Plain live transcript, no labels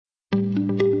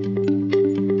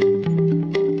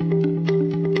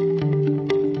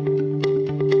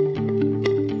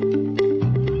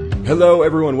Hello,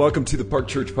 everyone. Welcome to the Park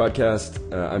Church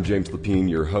Podcast. I'm James Lapine,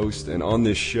 your host, and on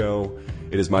this show,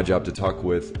 it is my job to talk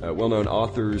with well-known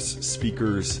authors,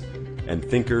 speakers, and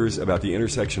thinkers about the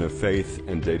intersection of faith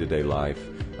and day-to-day life.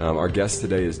 Our guest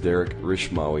today is Derek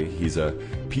Rishmawy. He's a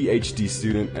PhD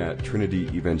student at Trinity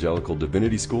Evangelical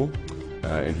Divinity School,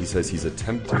 and he says he's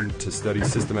attempting to study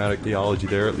systematic theology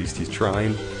there. At least he's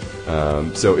trying.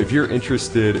 So if you're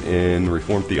interested in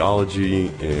Reformed theology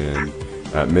and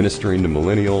ministering to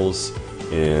millennials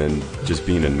and just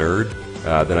being a nerd,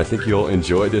 then I think you'll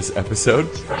enjoy this episode.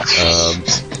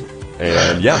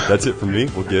 And yeah, that's it from me.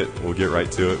 We'll get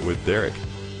right to it with Derek.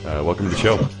 Welcome to the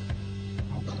show.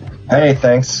 Hey,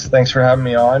 thanks for having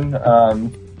me on.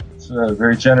 It's a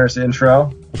very generous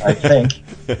intro, I think.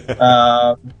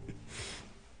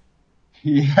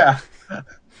 Yeah.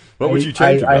 What would you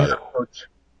change about it?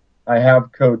 I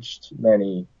have coached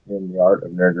many in the art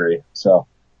of nerdery, so.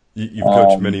 You've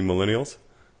coached many millennials?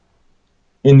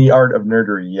 In the art of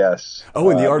nerdery, yes. Oh,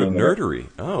 in the art of nerdery.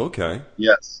 Oh, okay.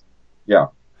 Yes. Yeah.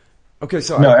 Okay,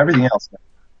 so everything else.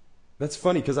 That's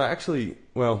funny because I'll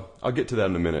get to that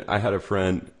in a minute. I have a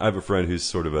friend who's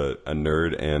sort of a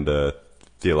nerd and a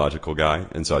theological guy,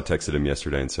 and so I texted him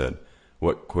yesterday and said,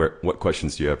 "What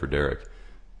questions do you have for Derek?"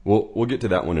 We'll get to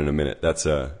that one in a minute. That's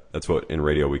what in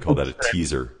radio we call that a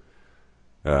teaser.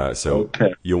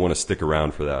 Okay. You'll want to stick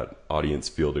around for that audience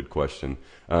fielded question.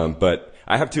 But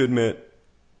I have to admit,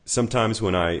 sometimes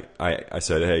when I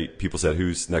said, hey, people said,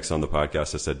 who's next on the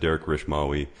podcast? I said, Derek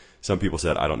Rishmawy. Some people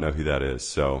said, I don't know who that is.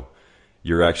 So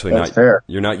you're actually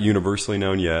you're not universally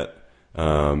known yet.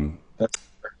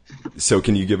 So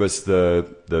can you give us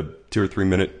the 2 or 3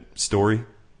 minute story?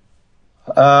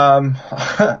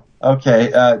 Okay,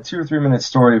 2 or 3 minute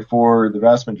story for the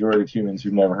vast majority of humans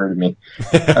who've never heard of me.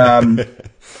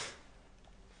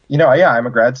 I'm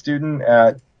a grad student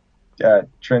at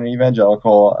Trinity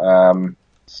Evangelical,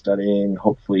 studying,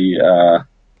 hopefully going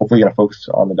to focus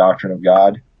on the doctrine of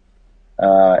God,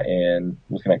 and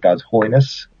looking at God's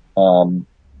holiness.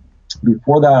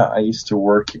 Before that, I used to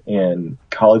work in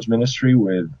college ministry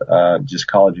with, just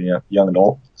college and young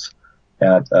adults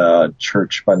at a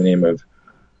church by the name of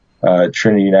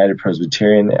Trinity United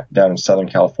Presbyterian down in Southern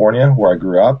California, where I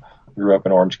grew up. Grew up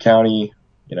in Orange County,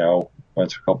 went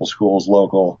to a couple schools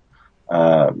local,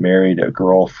 married a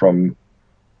girl from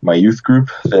my youth group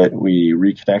that we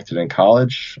reconnected in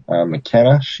college,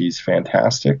 McKenna. She's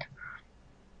fantastic.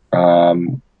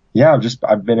 I've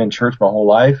been in church my whole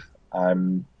life.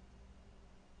 I'm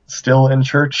still in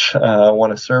church. I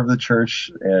want to serve the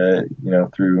church,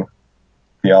 through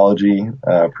theology,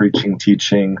 preaching,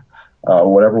 teaching,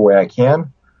 whatever way I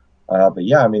can.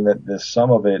 The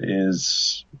sum of it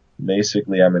is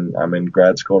basically I'm in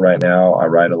grad school right now. I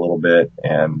write a little bit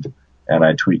and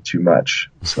I tweet too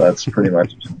much. So that's pretty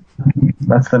much,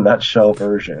 that's the nutshell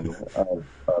version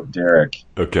of Derek.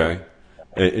 Okay.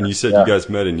 And you said you guys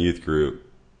met in youth group.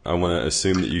 I want to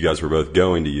assume that you guys were both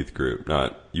going to youth group,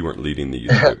 you weren't leading the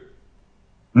youth group.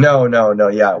 No.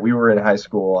 Yeah. We were in high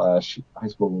school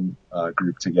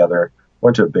group together.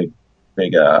 Went to a big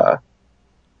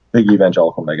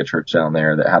evangelical megachurch down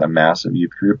there that had a massive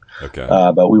youth group. Okay.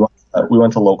 But we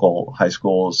went to local high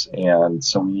schools, and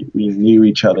so we knew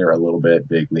each other a little bit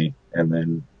vaguely, and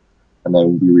then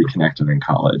we reconnected in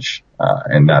college,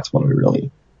 and that's when we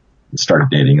really started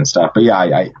dating and stuff. But yeah,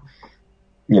 I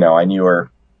knew her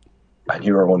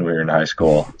when we were in high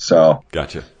school. So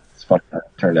gotcha. It's funny how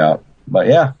it turned out. But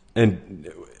yeah. And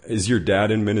is your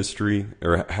dad in ministry,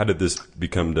 or how did this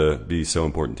become to be so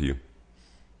important to you?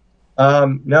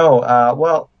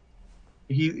 No.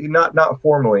 He not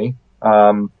formally.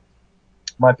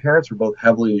 My parents were both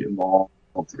heavily involved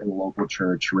in the local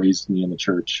church, raised me in the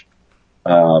church,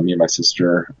 me and my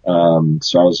sister.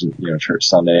 So I was in, church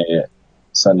Sunday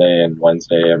and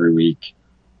Wednesday every week,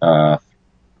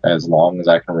 as long as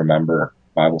I can remember,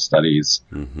 Bible studies,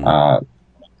 in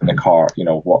the car,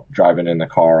 driving in the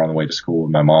car on the way to school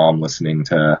with my mom, listening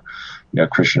to,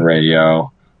 Christian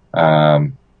radio,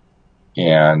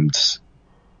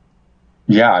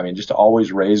 just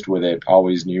always raised with it,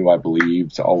 always knew I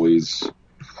believed, always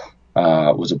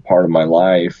was a part of my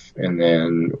life. And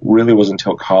then really was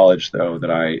until college, though,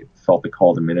 that I felt the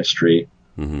call to ministry.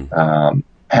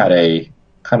 Had a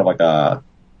kind of like a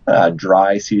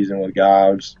dry season with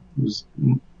God. Was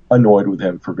annoyed with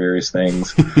him for various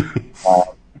things.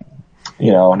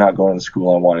 Not going to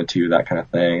school I wanted to, that kind of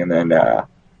thing. And then the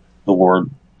Lord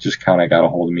just kind of got a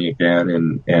hold of me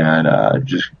again and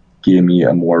just gave me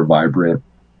a more vibrant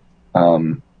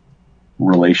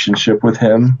relationship with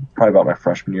him, probably about my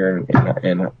freshman year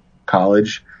in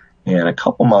college. And a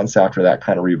couple months after that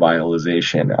kind of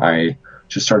revitalization, I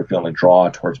just started feeling a draw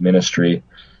towards ministry.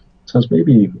 So I was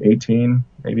maybe 18,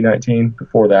 maybe 19.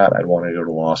 Before that, I'd wanted to go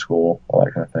to law school, all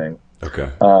that kind of thing.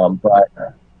 Okay. But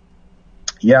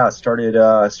yeah, started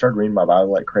reading my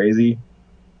Bible like crazy.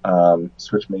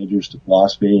 Switched majors to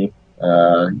philosophy.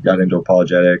 Got into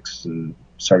apologetics and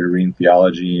started reading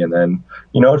theology, and then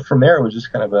from there it was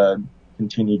just kind of a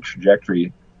continued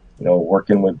trajectory.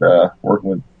 Working with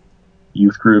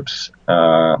youth groups,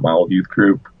 my old youth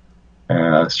group,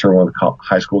 starting with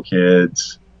high school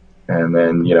kids, and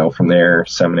then from there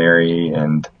seminary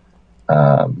and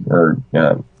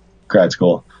grad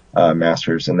school,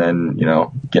 masters, and then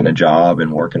getting a job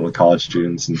and working with college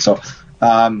students, and so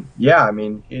yeah, I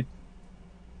mean, it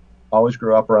always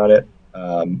grew up around it,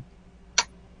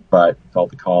 but felt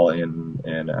the call in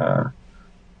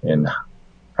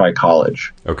probably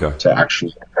college, okay, to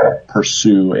actually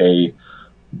pursue a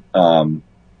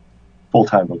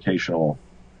full-time vocational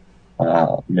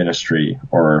ministry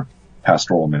or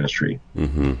pastoral ministry.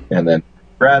 Mm-hmm. And then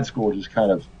grad school just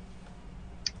kind of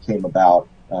came about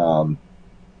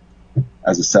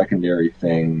as a secondary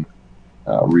thing,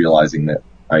 realizing that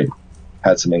I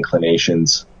had some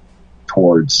inclinations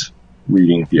towards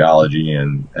reading theology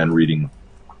and reading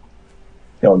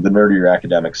the nerdier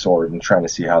academic sort, and trying to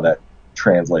see how that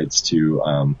translates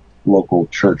to local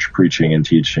church preaching and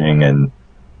teaching, and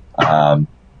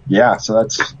yeah, so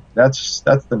that's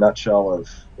the nutshell of,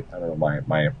 I don't know,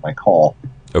 my call.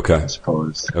 Okay. I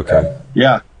suppose. Okay.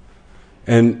 Yeah.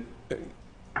 And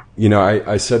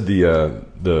I said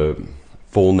the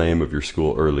full name of your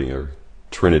school earlier,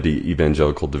 Trinity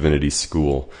Evangelical Divinity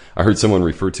School. I heard someone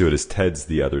refer to it as TEDS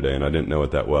the other day, and I didn't know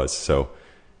what that was. So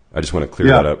I just want to clear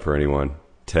that up for anyone.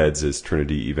 TEDS is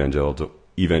Trinity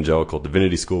Evangelical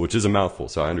Divinity School, which is a mouthful.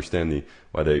 So I understand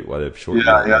why they've shortened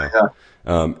it.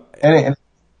 Yeah. And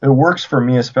it works for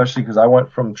me, especially because I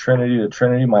went from Trinity to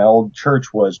Trinity. My old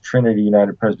church was Trinity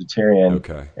United Presbyterian.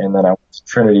 Okay. And then I went to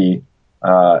Trinity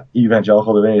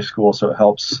Evangelical Divinity School, so it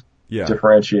helps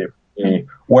differentiate me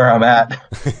where I'm at,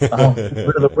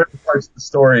 where the parts of the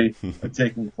story are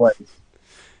taking place.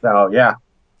 So, yeah.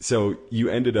 So you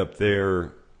ended up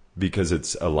there because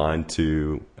it's aligned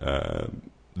to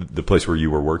the place where you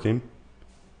were working?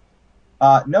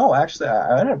 No, actually,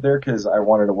 I ended up there because I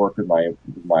wanted to work with my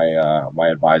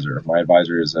advisor. My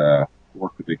advisor is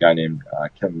worked with a guy named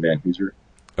Kevin Van Hooser.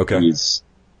 Okay. He's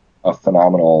a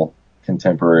phenomenal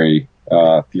contemporary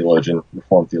theologian,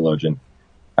 Reformed theologian.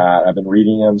 I've been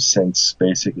reading him since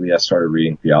basically I started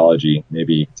reading theology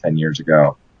maybe 10 years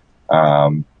ago.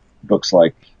 Books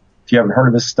like, if you haven't heard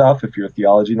of this stuff, if you're a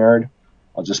theology nerd,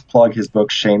 I'll just plug his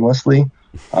book shamelessly.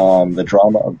 The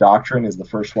Drama of Doctrine is the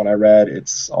first one I read.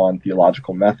 It's on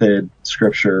theological method,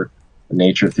 scripture, the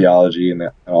nature of theology, and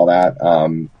all that.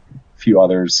 A few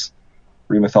others,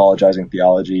 Remythologizing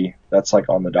Theology. That's like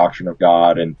on the doctrine of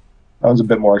God, and that one's a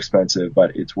bit more expensive,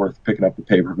 but it's worth picking up the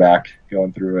paperback,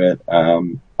 going through it.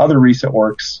 Other recent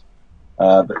works,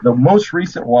 the most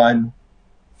recent one,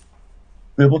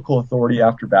 Biblical Authority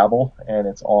After Babel, and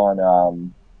it's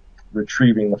on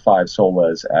retrieving the five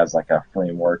solas as like a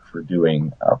framework for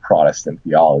doing Protestant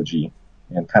theology,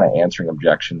 and kind of answering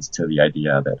objections to the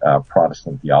idea that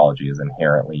Protestant theology is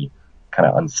inherently kind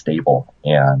of unstable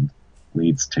and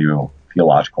leads to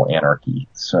theological anarchy.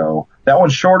 So that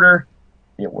one's shorter.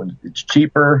 It's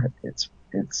cheaper. It's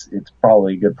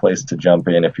probably a good place to jump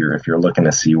in if you're looking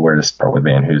to see where to start with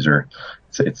Van Hooser.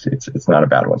 It's not a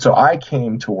bad one. So I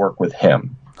came to work with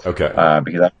him. Okay.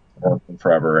 Because I've been working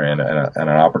forever, and an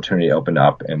opportunity opened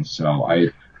up, and so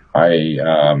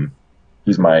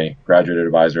he's my graduate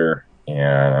advisor,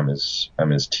 and I'm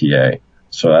his TA.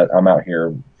 So I'm out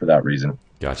here for that reason.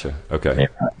 Gotcha. Okay.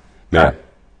 Man,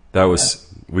 that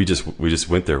was we just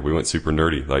went there. We went super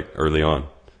nerdy like early on.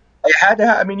 I had to.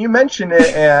 I mean, you mentioned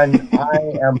it, and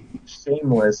I am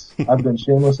shameless. I've been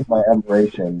shameless in my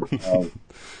admiration of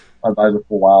my advisor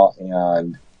for a while,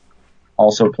 and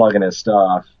also plugging his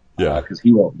stuff. Because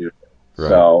he won't do it. Right,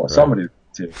 so somebody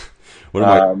too. One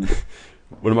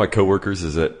of my coworkers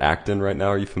is at Acton right now.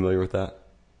 Are you familiar with that?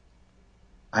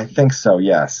 I think so.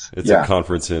 Yes. It's a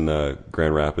conference in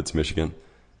Grand Rapids, Michigan.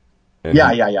 And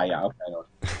yeah.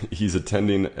 Okay. He's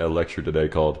attending a lecture today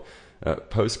called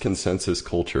Post-Consensus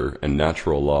Culture and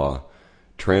Natural Law,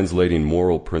 Translating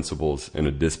Moral Principles in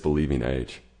a Disbelieving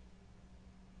Age.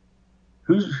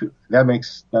 That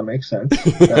makes sense. That makes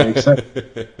sense.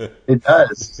 It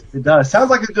does. Sounds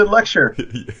like a good lecture.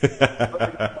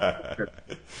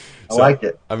 I like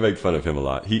it. I make fun of him a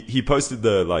lot. He posted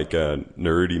the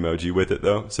nerd emoji with it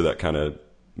though, so that kind of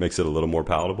makes it a little more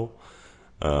palatable.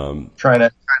 Trying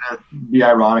to be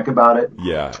ironic about it.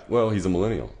 Yeah. Well, he's a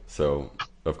millennial, so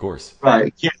of course.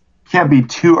 Right. can't be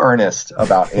too earnest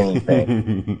about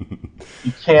anything.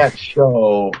 You can't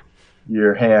show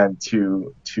your hand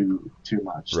too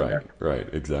much. Right, right,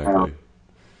 exactly.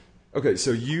 Okay,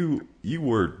 so you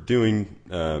were doing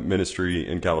ministry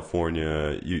in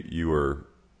California. You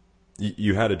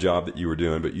had a job that you were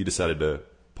doing, but you decided to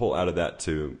pull out of that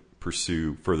to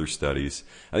pursue further studies.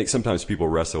 I think sometimes people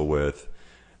wrestle with,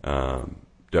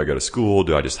 do I go to school?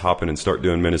 Do I just hop in and start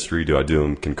doing ministry? Do I do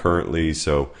them concurrently?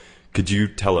 So could you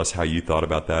tell us how you thought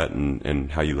about that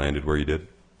and how you landed where you did?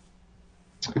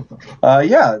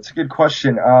 Yeah, it's a good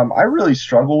question. I really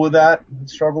struggled with that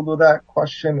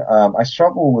question. I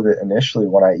struggled with it initially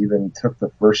when I even took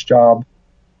the first job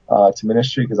to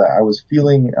ministry, because I was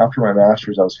feeling, after my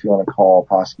master's, I was feeling a call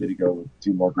possibly to go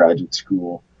do more graduate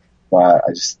school. But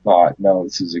I just thought, no,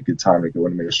 this is a good time to go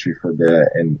into ministry for a bit,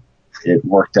 and it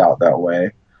worked out that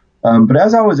way. But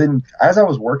as I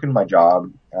was working my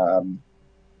job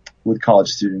with college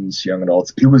students, young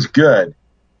adults, it was good.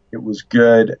 It was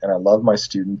good, and I loved my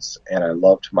students, and I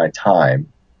loved my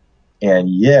time. And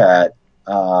yet,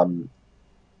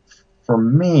 for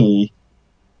me,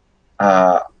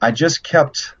 I just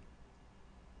kept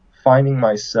finding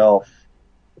myself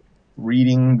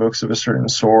reading books of a certain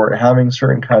sort, having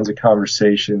certain kinds of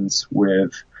conversations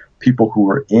with people who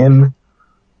were in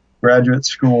graduate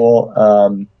school.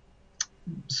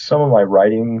 Some of my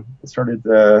writing started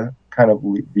to kind of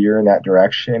veer in that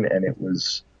direction, and I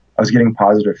was getting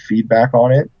positive feedback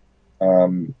on it.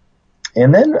 And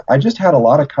then I just had a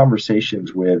lot of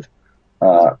conversations with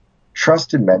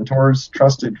trusted mentors,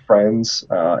 trusted friends,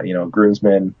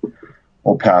 groomsmen,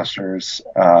 old pastors,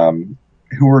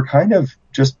 who were kind of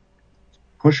just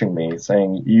pushing me,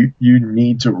 saying, you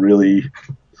need to really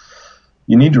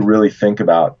think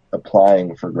about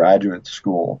applying for graduate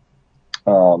school.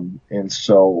 And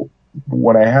so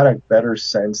when I had a better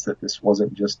sense that this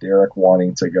wasn't just Derek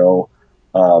wanting to go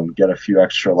get a few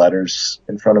extra letters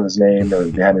in front of his name or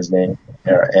behind his name,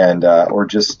 and or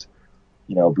just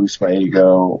boost my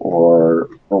ego or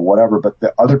whatever, but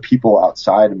the other people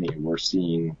outside of me were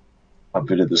seeing a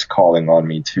bit of this calling on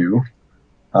me too.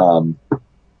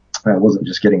 I wasn't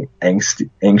just getting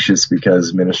anxious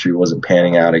because ministry wasn't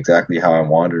panning out exactly how I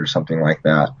wanted or something like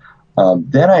that.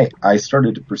 Then I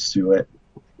started to pursue it.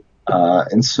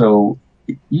 And so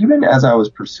even as I was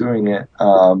pursuing it,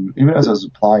 even as I was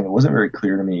applying, it wasn't very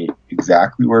clear to me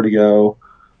exactly where to go.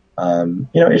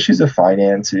 Issues of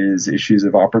finances, issues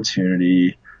of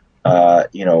opportunity,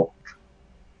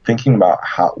 thinking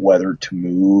about whether to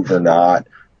move or not,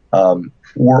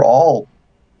 were all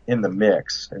in the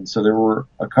mix. And so there were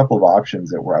a couple of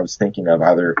options that I was thinking of,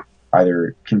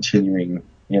 either continuing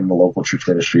in the local church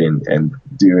ministry and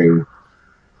doing,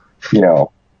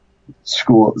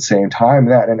 school at the same time.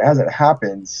 And as it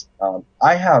happens,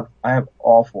 I have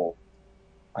awful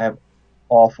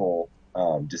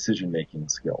decision-making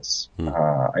skills.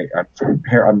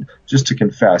 I'm just to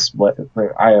confess, but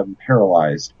I am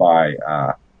paralyzed by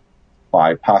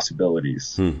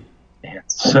possibilities. And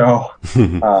so,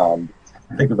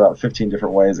 think about 15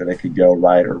 different ways that it could go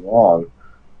right or wrong,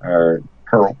 or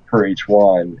per each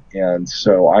one. And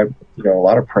so a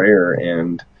lot of prayer,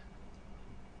 and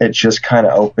it just kind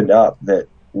of opened up that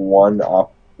one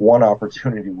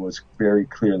opportunity was very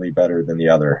clearly better than the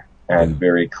other, and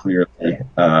very clearly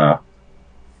the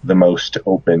most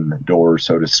open door,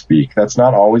 so to speak. That's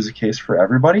not always the case for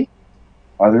everybody.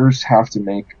 Others have to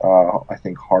make, I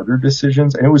think, harder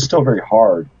decisions, and it was still very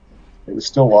hard. It was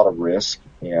still a lot of risk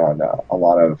and a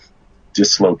lot of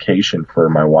dislocation for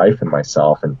my wife and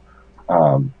myself. And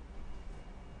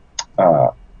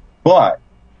but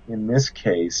in this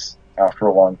case, after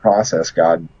a long process,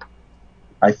 God,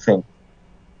 I think,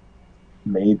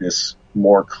 made this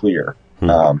more clear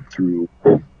through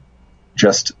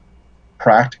just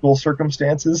practical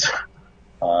circumstances,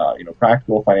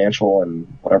 practical, financial, and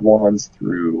whatever ones,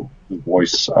 through the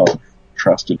voice of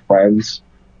trusted friends,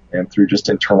 and through just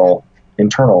internal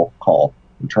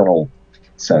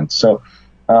sense. So,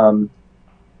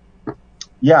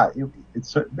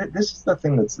 this is the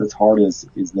thing that's hard is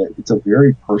that it's a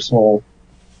very personal,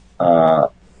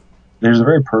 there's a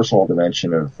very personal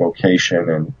dimension of vocation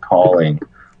and calling,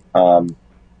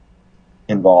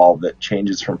 involved that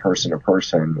changes from person to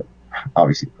person,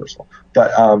 obviously personal,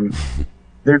 but,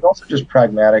 there's also just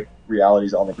pragmatic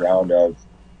realities on the ground of,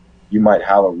 you might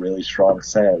have a really strong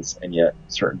sense, and yet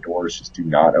certain doors just do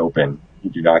not open.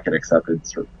 You do not get accepted in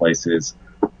certain places,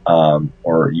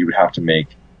 or you would have to make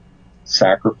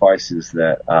sacrifices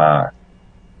that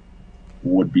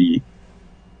would be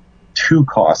too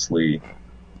costly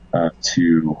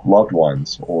to loved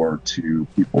ones or to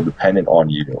people dependent on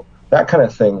you. That kind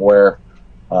of thing, where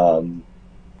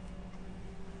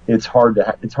it's hard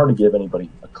to give anybody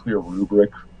a clear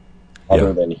rubric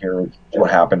other than here's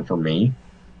what happened for me.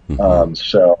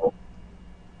 So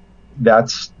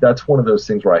that's one of those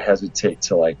things where I hesitate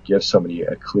to like give somebody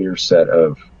a clear set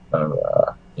of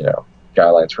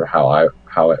guidelines for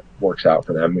how it works out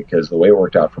for them, because the way it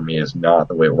worked out for me is not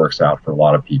the way it works out for a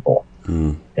lot of people.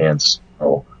 And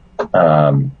so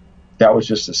that was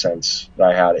just a sense that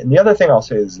I had. And the other thing I'll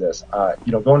say is this: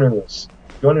 going into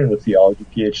the theology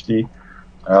PhD,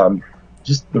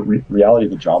 just the reality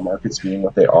of the job markets being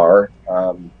what they are.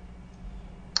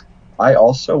 I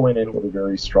also went in with a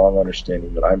very strong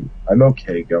understanding that I'm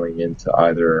okay going into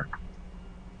either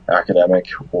academic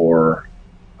or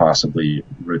possibly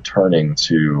returning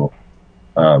to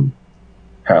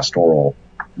pastoral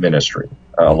ministry,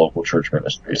 local church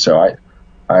ministry. So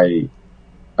I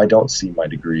don't see my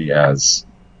degree as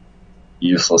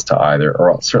useless to either,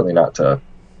 or certainly not to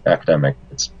academic.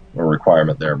 It's a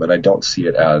requirement there, but I don't see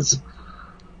it as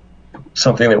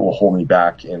something that will hold me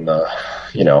back in the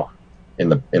in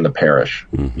the parish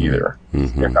either,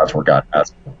 if that's where God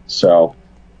has me. So,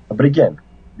 but again,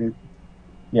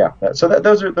 so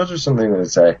those are some things I'd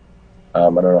say. I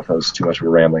don't know if that was too much of a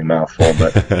rambling mouthful,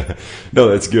 but no,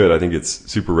 that's good. I think it's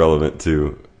super relevant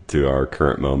to our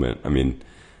current moment. I mean,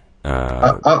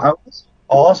 I'll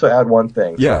also add one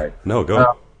thing. Yeah, sorry. No,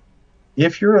 go.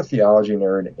 If you're a theology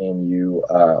nerd and you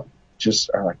just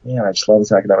are like, man, I just love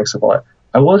this academic stuff a lot,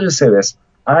 I will just say this: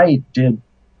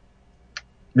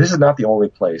 this is not the only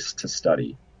place to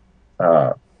study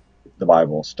the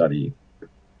Bible, study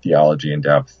theology in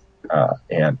depth,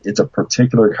 and it's a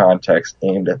particular context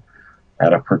aimed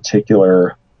at a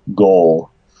particular goal,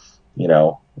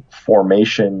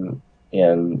 formation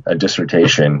in a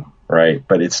dissertation, right?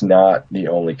 But it's not the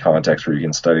only context where you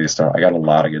can study this stuff. I got a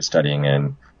lot of good studying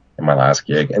in my last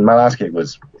gig, and my last gig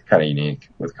was kind of unique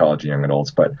with college and young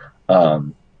adults, but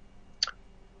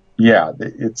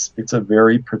it's a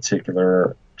very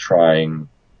particular, trying,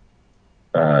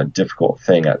 difficult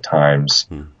thing at times.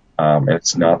 And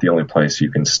it's not the only place you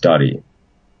can study.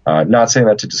 Not saying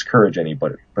that to discourage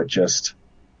anybody, but just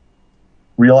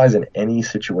realize in any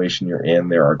situation you're in,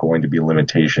 there are going to be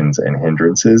limitations and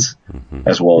hindrances,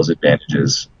 as well as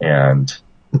advantages and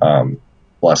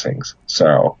blessings.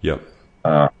 So,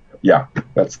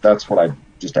 that's what I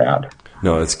just add.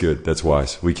 No, that's good. That's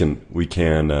wise. We can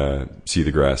see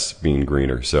the grass being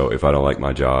greener. So if I don't like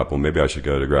my job, well, maybe I should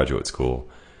go to graduate school.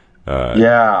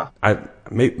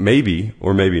 Maybe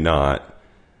or maybe not.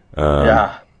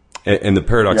 And the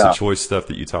paradox of choice stuff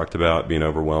that you talked about, being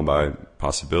overwhelmed by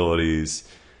possibilities,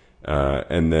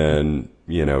 and then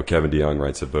Kevin DeYoung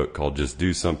writes a book called "Just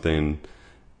Do Something,"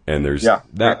 and there's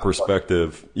that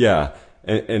perspective. Yeah,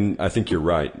 and I think you're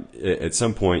right. At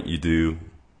some point, you do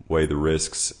weigh the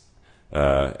risks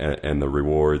and the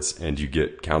rewards, and you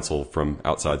get counsel from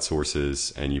outside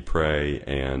sources, and you pray,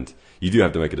 and you do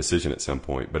have to make a decision at some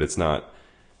point. But it's not,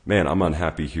 man, I'm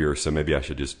unhappy here, so maybe I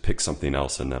should just pick something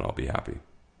else, and then I'll be happy.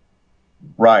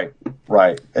 Right.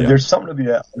 And there's something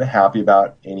to be happy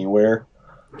about anywhere.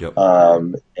 Yep.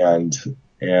 And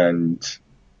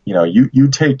you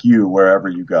take you wherever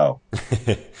you go.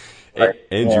 Right?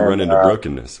 And you run into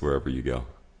brokenness wherever you go.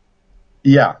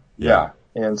 Yeah.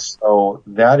 And so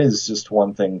that is just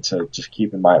one thing to just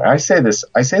keep in mind. I say this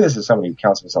as somebody who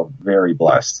counts himself very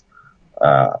blessed,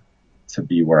 to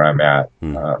be where I'm at,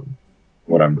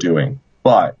 what I'm doing.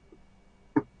 But,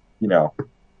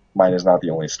 mine is not the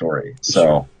only story.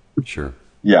 So, sure.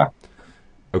 Yeah.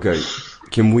 Okay.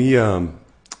 Can we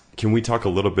talk a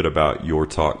little bit about your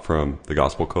talk from the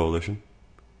Gospel Coalition?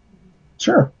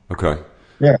 Sure. Okay.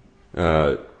 Yeah.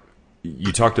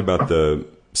 You talked about the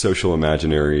social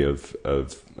imaginary of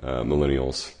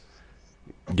millennials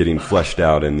getting fleshed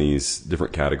out in these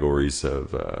different categories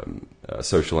of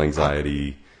social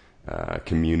anxiety,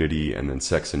 community, and then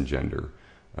sex and gender.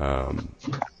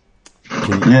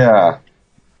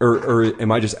 Or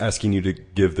am I just asking you to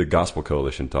give the Gospel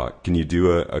Coalition talk? Can you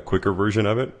do a quicker version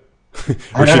of it?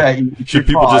 Or should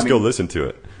people just go listen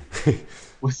to it?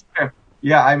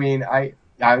 Yeah, I mean, I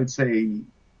would say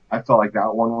I felt like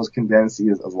that one was condensed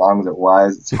as long as it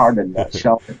was. It's hard to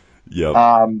nutshell it.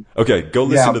 Yeah. Okay, go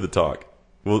listen to the talk.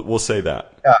 We'll say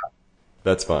that. Yeah.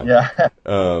 That's fine. Yeah.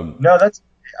 No, that's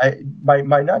my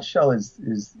nutshell is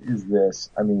this.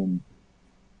 I mean,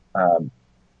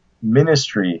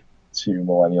 ministry to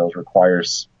millennials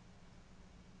requires,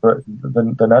 but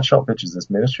the nutshell pitch is this: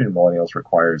 ministry to millennials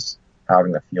requires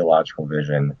having a theological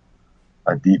vision,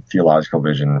 a deep theological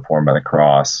vision informed by the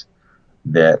cross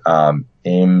that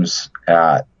aims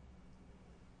at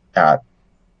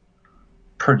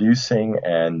producing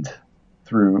and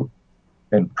through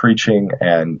and preaching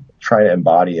and trying to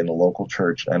embody in the local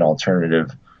church an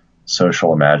alternative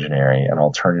social imaginary, an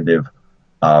alternative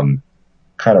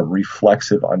kind of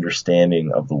reflexive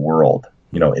understanding of the world,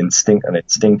 an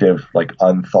instinctive, like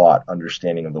unthought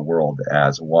understanding of the world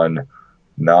as one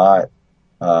not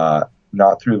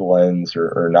through the lens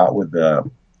or not with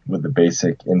the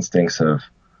basic instincts of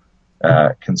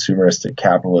consumeristic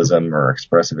capitalism or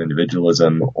expressive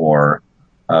individualism or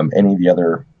any of the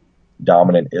other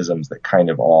dominant isms that kind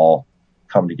of all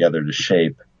come together to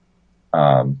shape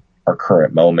our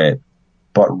current moment,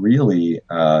 but really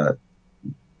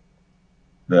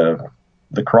the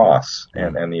cross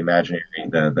and the imaginary,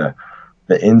 the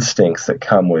instincts that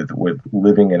come with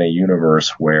living in a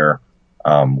universe where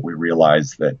we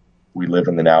realize that we live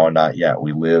in the now and not yet.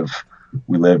 We live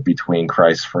between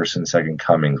Christ's first and second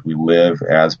comings. We live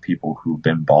as people who've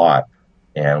been bought,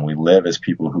 and we live as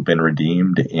people who've been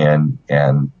redeemed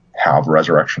and have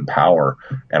resurrection power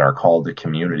and are called to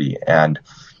community. And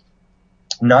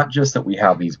not just that we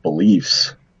have these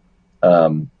beliefs,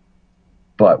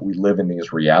 but we live in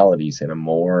these realities in a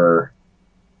more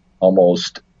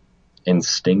almost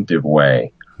instinctive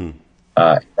way.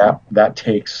 That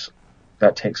takes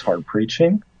hard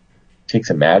preaching, takes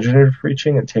imaginative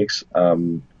preaching, it takes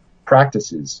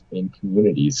practices in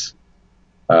communities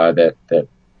that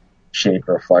shape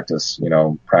or reflect us.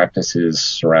 Practices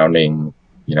surrounding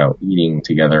eating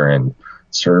together and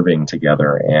serving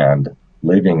together and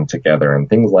living together and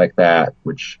things like that,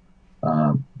 which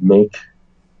make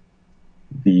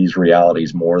these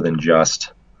realities more than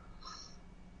just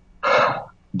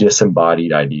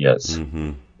disembodied ideas,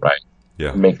 right?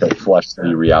 Yeah. Make them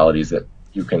fleshly realities that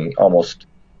you can almost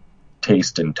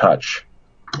taste and touch,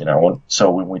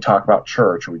 So when we talk about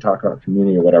church or we talk about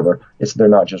community or whatever, they're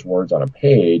not just words on a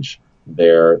page.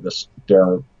 They're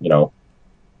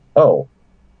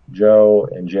Joe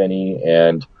and Jenny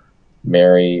and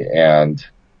Mary and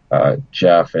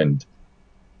Jeff and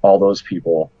all those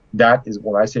people. That is,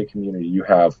 when I say community, you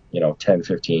have, 10,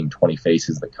 15, 20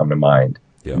 faces that come to mind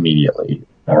immediately,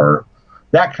 or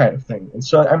that kind of thing. And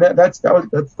so, I mean, that's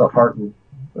the heart, and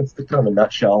that's the kind of a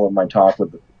nutshell of my talk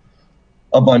with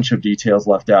a bunch of details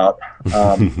left out.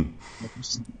 And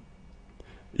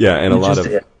a lot of,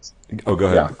 go ahead.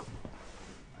 Yeah.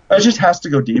 It just has to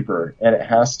go deeper, and it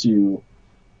has to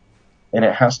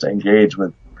engage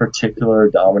with particular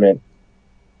dominant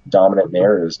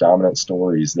narratives, dominant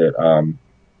stories that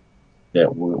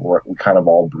we kind of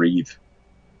all breathe.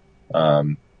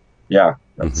 Yeah.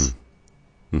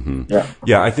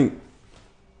 I think,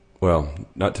 well,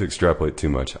 not to extrapolate too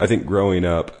much, I think growing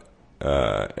up,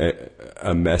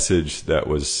 a message that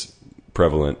was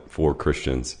prevalent for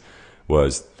Christians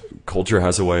was culture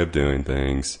has a way of doing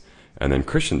things, and then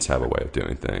Christians have a way of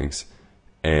doing things.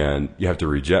 And you have to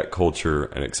reject culture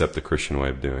and accept the Christian way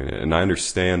of doing it. And I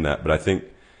understand that, but I think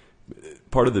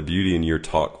part of the beauty in your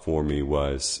talk for me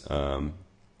was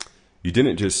you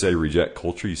didn't just say reject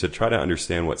culture. You said try to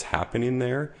understand what's happening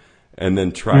there, and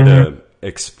then try to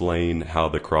explain how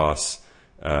the cross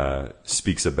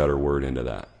speaks a better word into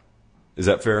that. Is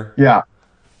that fair? Yeah.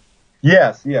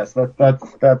 Yes.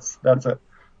 That's it.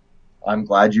 I'm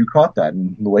glad you caught that,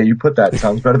 and the way you put that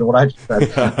sounds better than what I just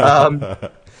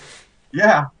said.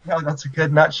 Yeah, no, that's a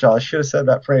good nutshell. I should have said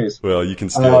that phrase. Well, you can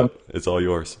steal it. It's all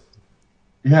yours.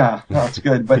 Yeah, no, it's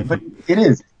good. But it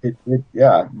is.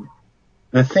 Yeah.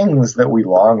 The things that we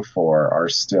long for are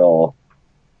still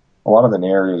a lot of the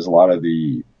narratives, a lot of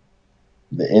the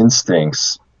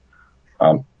instincts.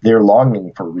 They're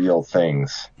longing for real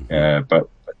things, but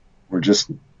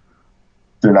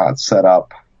they're not set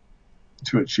up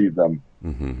to achieve them.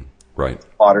 Right.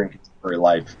 Modern contemporary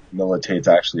life militates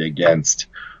actually against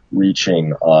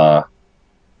reaching our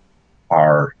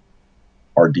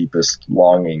deepest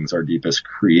longings, our deepest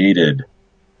created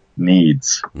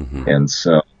needs. And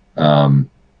so it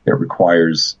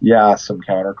requires some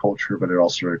counterculture, but it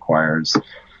also requires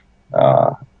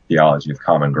theology of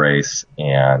common grace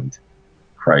and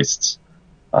Christ's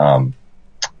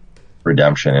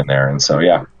redemption in there. And so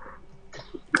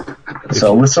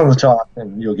so listen to the talk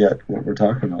and you'll get what we're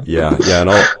talking about. Yeah, and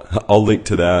I'll link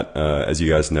to that. As you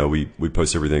guys know, we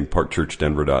post everything,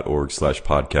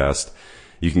 parkchurchdenver.org/podcast.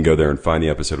 You can go there and find the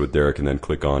episode with Derek and then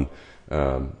click on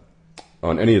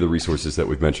any of the resources that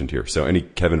we've mentioned here. So any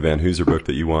Kevin Van Hooser book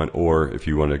that you want, or if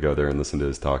you want to go there and listen to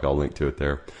his talk, I'll link to it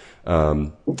there.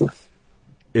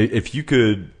 If you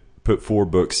could put 4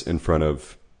 books in front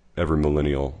of every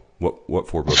millennial, what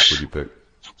 4 books would you pick?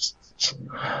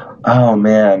 Oh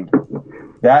man,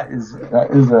 that is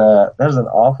an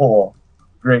awful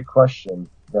great question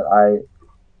that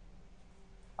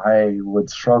I would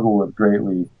struggle with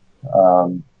greatly.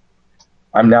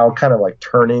 I'm now kind of like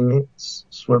turning,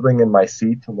 swiveling in my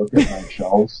seat to look at my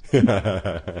shelves.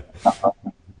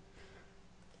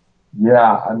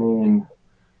 Yeah, I mean,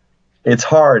 it's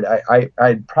hard.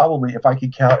 I'd probably, if I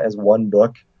could count as one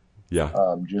book,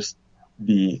 Yeah. just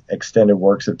the extended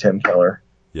works of Tim Keller.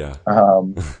 Yeah.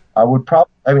 I would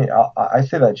probably, I mean, I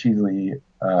say that cheesily,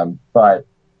 but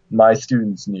my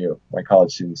students knew, my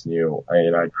college students knew,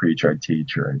 I'd preach, or I'd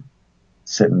teach, or I'd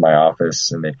sit in my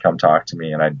office and they'd come talk to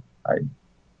me, and I'd,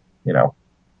 you know,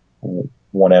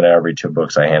 one out of every 2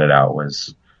 books I handed out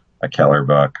was a Keller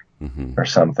book or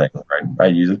something. I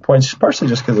use it points partially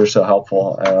just because they're so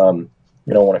helpful.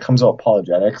 When it comes to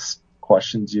apologetics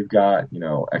questions you've got,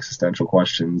 existential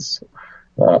questions,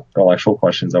 intellectual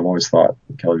questions, I've always thought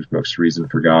Keller's books, Reason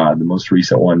for God, the most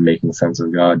recent one, Making Sense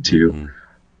of God, too.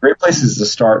 Great places to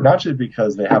start, not just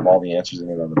because they have all the answers in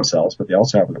and of themselves, but they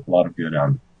also have a lot of good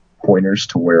pointers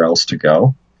to where else to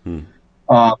go.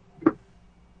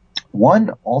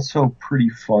 One also pretty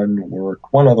fun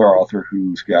work, one other author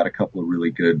who's got a couple of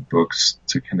really good books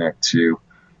to connect to,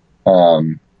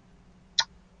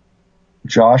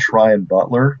 Josh Ryan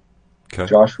Butler. Okay.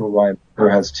 Joshua Ryan Butler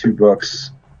has 2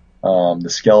 books, The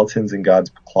Skeletons in God's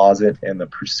Closet and The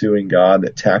Pursuing God,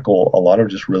 that tackle a lot of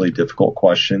just really difficult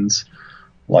questions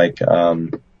like hell,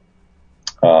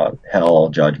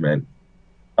 judgment,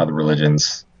 other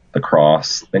religions, the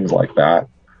cross, things like that.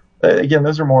 Again,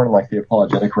 those are more in like the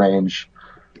apologetic range.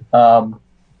 So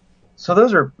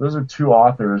those are 2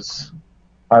 authors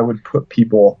I would put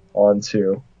people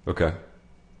onto. Okay.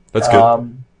 That's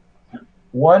good.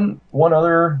 One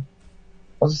other,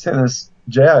 I'll just say this,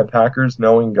 J.I. Packer's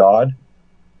Knowing God.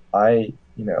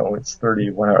 It's 30,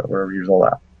 whatever years old.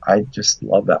 I just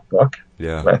love that book.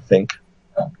 Yeah. And I think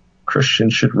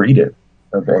Christians should read it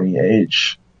of any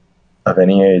age.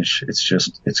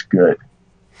 It's good.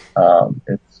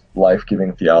 It's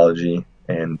life-giving theology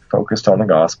and focused on the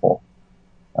gospel.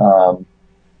 So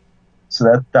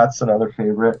that's another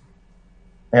favorite.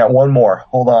 I got one more.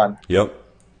 Hold on. Yep.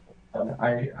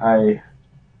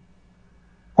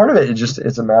 Part of it is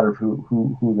it's a matter of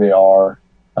who they are.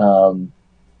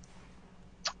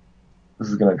 This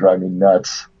is going to drive me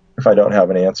nuts if I don't have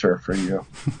an answer for you.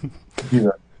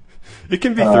 It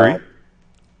can be 3.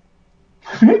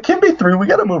 It can be 3. We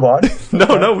got to move on.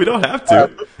 No, we don't have to.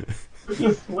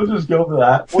 We'll just go for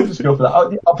that.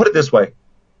 I'll put it this way: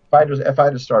 if I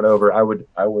had to start over, I would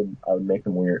make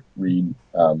them read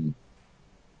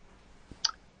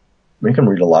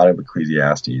a lot of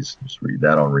Ecclesiastes. Just read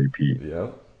that on repeat. Yeah.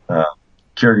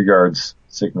 Kierkegaard's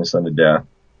Sickness Unto Death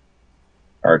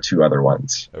are 2 other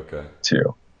ones. Okay.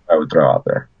 2 I would throw out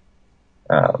there.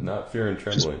 Not Fear and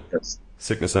Trembling.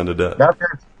 Sickness Unto Death. Not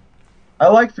Fear. I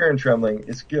like Fear and Trembling.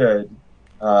 It's good,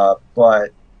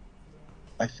 but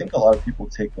I think a lot of people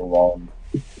take the wrong.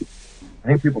 A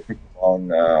lot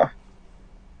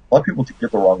of people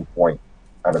get the wrong point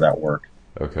out of that work.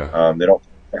 Okay. They don't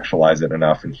actualize it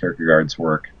enough in Kierkegaard's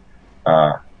work.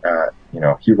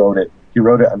 He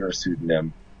wrote it under a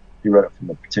pseudonym. He wrote it from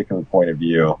a particular point of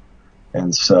view.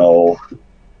 And so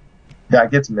that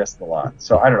gets missed a lot.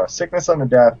 So I don't know, Sickness Unto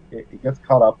Death, it gets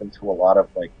caught up into a lot of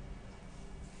like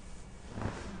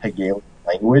Hegelian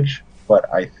language,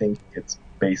 but I think its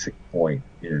basic point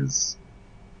is,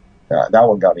 that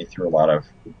one got me through a lot of,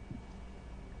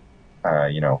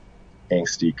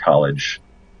 angsty college,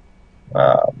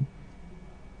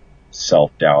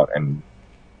 self-doubt and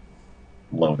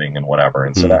loathing and whatever.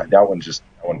 And so that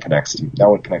one connected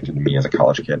to me as a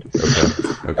college kid.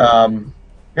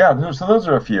 Okay. So those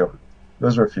are a few.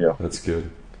 That's good.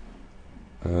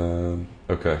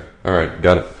 Okay. All right.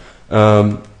 Got it.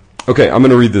 Okay. I'm going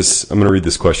to read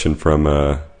this question from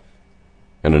an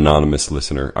anonymous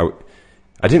listener.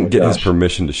 I didn't get his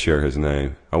permission to share his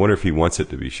name. I wonder if he wants it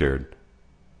to be shared.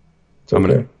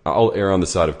 I'll err on the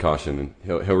side of caution, and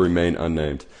he'll remain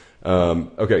unnamed.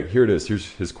 Okay, here it is. Here's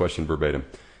his question verbatim.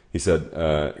 He said,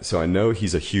 so I know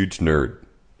he's a huge nerd,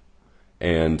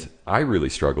 and I really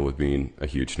struggle with being a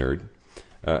huge nerd,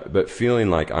 but feeling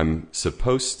like I'm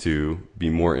supposed to be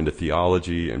more into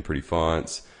theology and pretty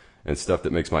fonts and stuff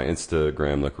that makes my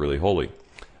Instagram look really holy.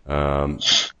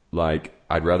 Like,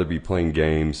 I'd rather be playing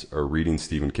games or reading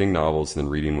Stephen King novels than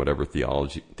reading whatever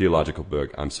theological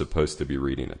book I'm supposed to be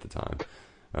reading at the time.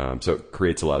 So it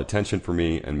creates a lot of tension for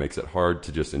me and makes it hard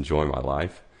to just enjoy my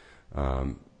life.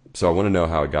 So I want to know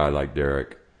how a guy like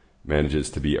Derek manages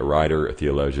to be a writer, a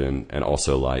theologian, and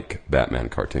also like Batman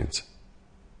cartoons.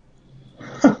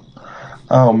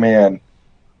 Oh, man.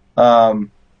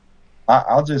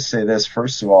 I'll just say this.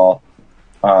 First of all,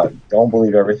 don't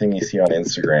believe everything you see on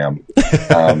Instagram.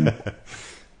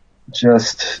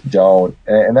 Just don't.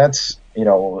 And that's,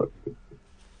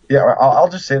 I'll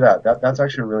just say that's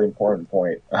actually a really important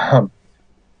point.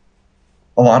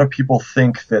 A lot of people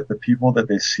think that the people that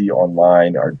they see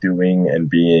online are doing and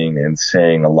being and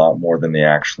saying a lot more than they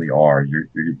actually are.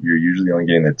 You're usually only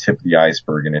getting the tip of the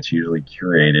iceberg, and it's usually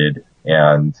curated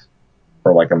and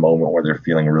for like a moment where they're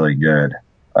feeling really good.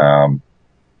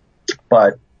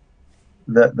 But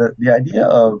the idea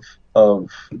of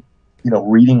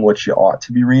reading what you ought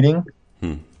to be reading,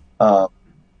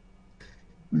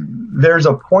 there's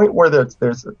a point where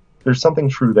there's something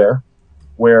true there,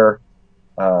 where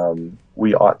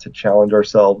we ought to challenge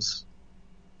ourselves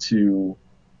to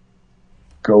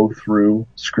go through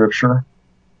Scripture.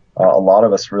 A lot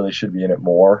of us really should be in it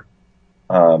more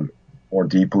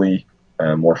deeply,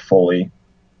 more fully.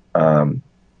 A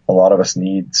lot of us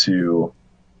need to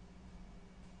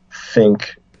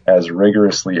think as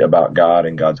rigorously about God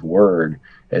and God's Word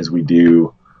as we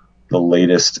do the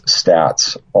latest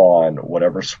stats on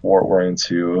whatever sport we're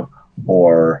into,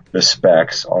 or the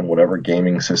specs on whatever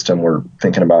gaming system we're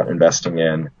thinking about investing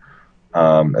in,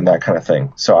 and that kind of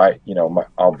thing. So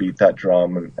I'll beat that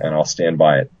drum and I'll stand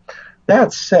by it.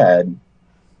 That said,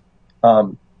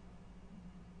 don't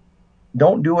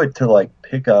do it to like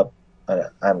pick up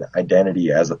an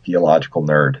identity as a theological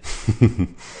nerd or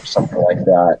something like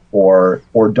that, or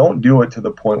don't do it to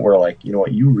the point where like,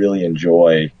 you really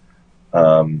enjoy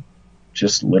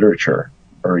just literature,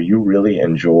 or you really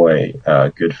enjoy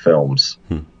good films,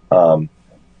 but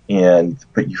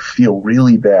you feel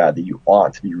really bad that you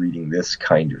ought to be reading this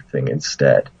kind of thing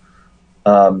instead.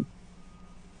 That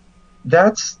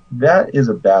is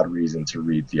a bad reason to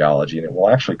read theology, and it will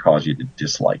actually cause you to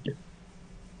dislike it.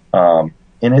 And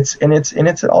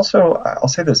it's also, I'll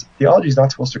say this, theology is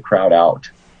not supposed to crowd out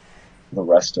the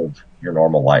rest of your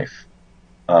normal life.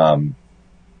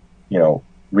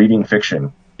 Reading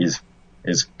fiction is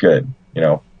good.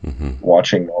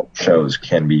 Watching shows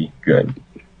can be good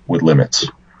with limits,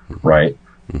 right?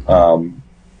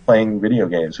 Playing video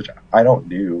games, which I don't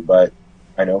do, but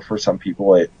I know for some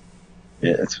people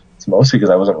it's mostly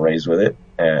because I wasn't raised with it,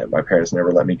 and my parents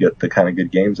never let me get the kind of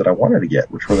good games that I wanted to get,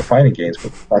 which were the fighting games, but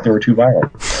I thought they were too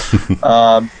violent. It's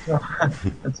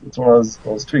one of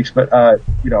those tweaks. But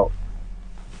you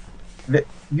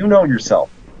know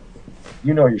yourself.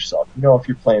 You know yourself. You know if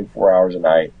you're playing 4 hours a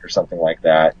night or something like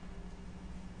that.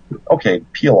 Okay,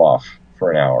 peel off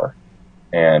for an hour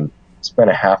and spend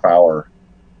a half hour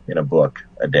in a book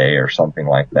a day or something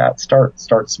like that. Start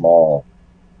small.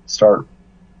 Start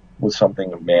with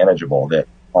something manageable that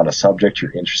on a subject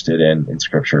you're interested in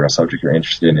Scripture, a subject you're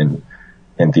interested in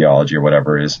theology or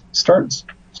whatever is. Start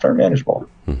manageable,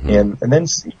 and then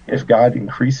see if God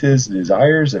increases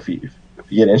desires. If you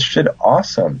get interested,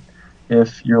 awesome.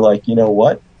 If you're like,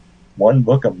 one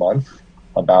book a month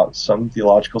about some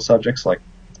theological subjects, like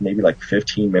maybe like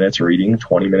 15 minutes of reading,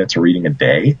 20 minutes of reading a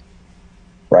day,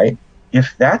 right?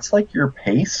 If that's like your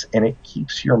pace and it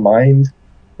keeps your mind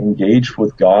engaged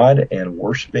with God and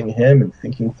worshiping Him and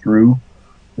thinking through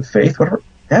the faith, whatever,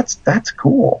 that's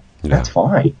cool. Yeah. That's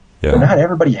fine. Yeah. But not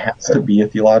everybody has to be a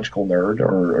theological nerd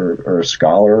or a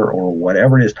scholar or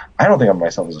whatever it is. I don't think of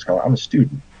myself as a scholar. I'm a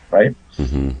student, right?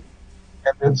 And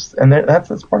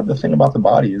that's part of the thing about the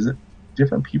body, is that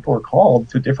different people are called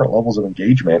to different levels of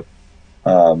engagement,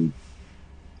 with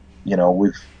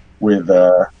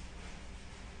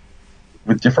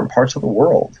different parts of the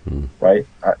world, right?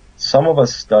 Some of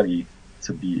us study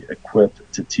to be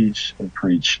equipped to teach and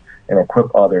preach and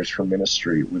equip others for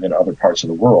ministry within other parts of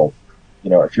the world.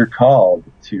 If you're called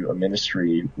to a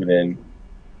ministry within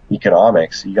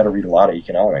economics, you got to read a lot of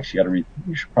economics. You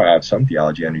should probably have some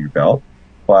theology under your belt,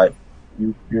 but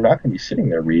you're not going to be sitting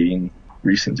there reading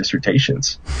recent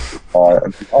dissertations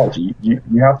on theology. You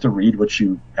have to read what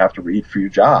you have to read for your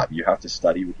job. You have to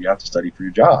study what you have to study for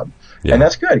your job. Yeah. And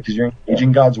that's good because you're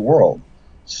engaging God's world.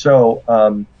 So,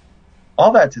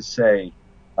 all that to say,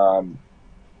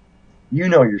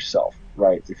 yourself,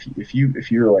 right? If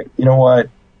you're like, what,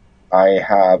 I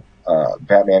have a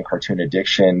Batman cartoon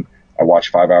addiction. I watch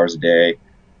 5 hours a day.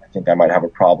 I think I might have a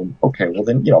problem. Okay, well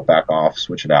then, back off,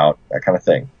 switch it out, that kind of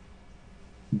thing.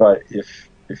 But if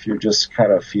you're just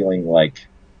kind of feeling like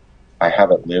I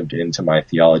haven't lived into my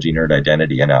theology nerd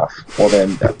identity enough, well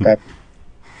then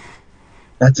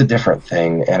that's a different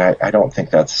thing, and I don't think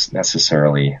that's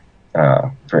necessarily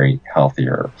very healthy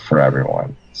for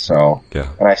everyone. So,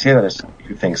 yeah. And I say that as somebody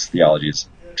who thinks theology is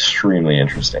extremely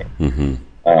interesting.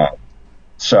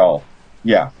 So,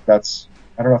 yeah, I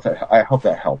don't know if I hope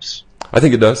that helps. I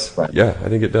think it does. But, yeah, I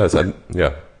think it does.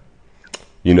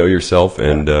 You know yourself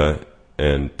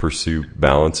and pursue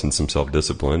balance and some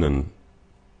self-discipline and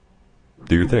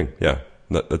do your thing. Yeah,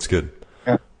 that's good.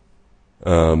 Yeah.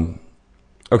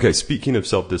 Okay, speaking of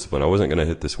self-discipline, I wasn't going to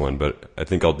hit this one, but I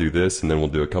think I'll do this, and then we'll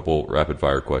do a couple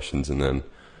rapid-fire questions, and then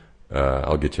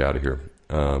I'll get you out of here.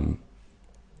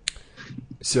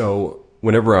 So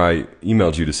whenever I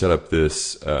emailed you to set up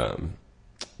this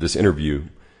this interview,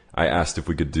 I asked if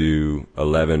we could do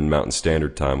 11 Mountain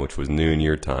Standard Time, which was noon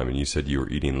your time, and you said you were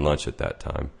eating lunch at that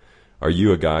time. Are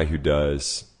you a guy who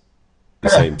does the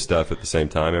same stuff at the same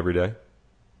time every day?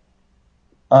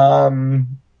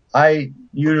 I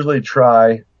usually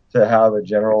try to have a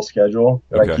general schedule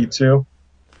that I keep to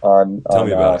on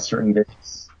certain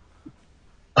days.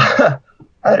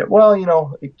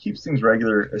 Well, it keeps things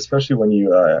regular, especially when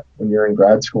you're in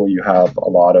grad school. You have a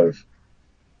lot of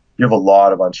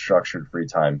unstructured free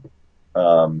time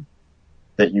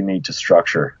that you need to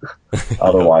structure.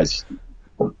 Otherwise,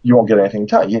 you won't get anything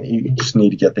done. You just need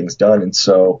to get things done, and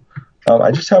so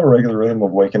I just have a regular rhythm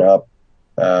of waking up,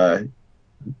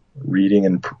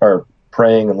 reading or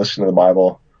praying and listening to the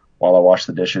Bible while I wash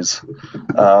the dishes.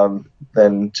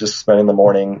 Then just spending the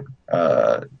morning,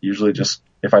 usually just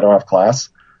if I don't have class,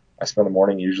 I spend the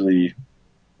morning usually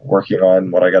working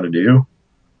on what I got to do,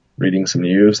 reading some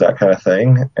news, that kind of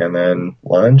thing, and then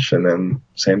lunch, and then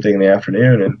same thing in the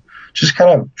afternoon, and just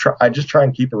I just try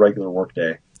and keep a regular work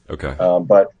day. Okay.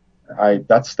 But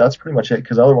that's pretty much it,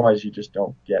 because otherwise you just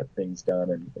don't get things done,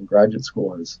 and graduate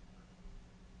school has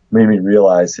made me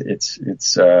realize it's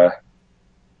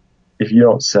if you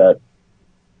don't set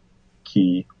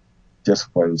key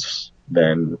disciplines,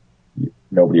 then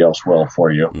nobody else will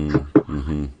for you.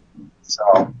 Mm-hmm.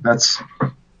 So it's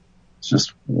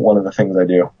just one of the things I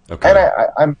do. Okay.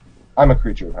 And I'm a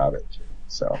creature of habit too.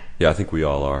 So yeah, I think we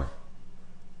all are.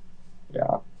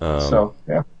 Yeah. So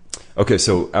yeah. Okay,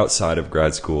 so outside of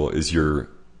grad school,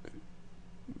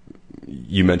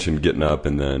 you mentioned getting up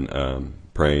and then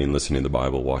praying, listening to the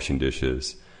Bible, washing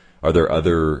dishes. Are there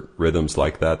other rhythms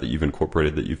like that you've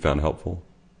incorporated that you found helpful?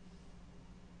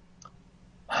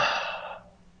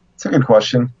 It's a good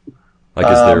question. Like,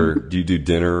 do you do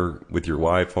dinner with your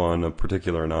wife on a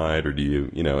particular night, or do you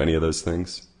any of those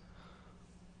things?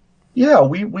 Yeah,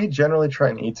 we generally try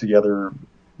and eat together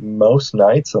most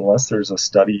nights, unless there's a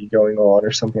study going on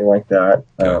or something like that.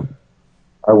 Okay.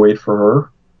 I wait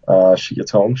for her. She gets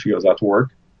home. She goes out to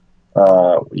work.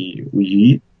 We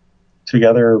eat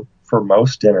together for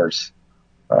most dinners.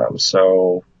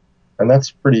 And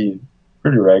that's pretty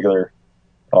regular.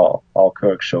 I'll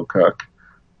cook. She'll cook.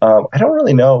 I don't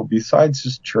really know, besides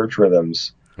just church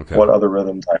rhythms, what other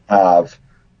rhythms I have.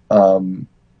 I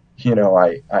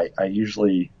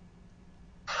usually,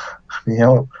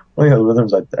 one of the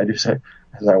rhythms I do say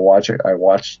is I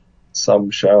watch some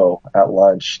show at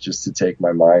lunch just to take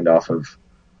my mind off of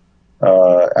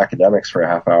academics for a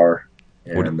half hour,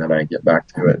 and then I get back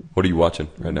to it. What are you watching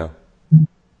right now?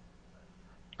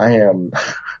 I am.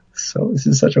 So this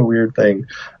is such a weird thing.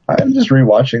 I'm just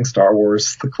rewatching Star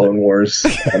Wars: The Clone Wars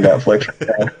on Netflix right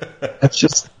now.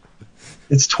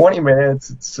 It's 20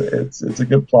 minutes. It's a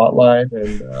good plot line,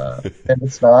 and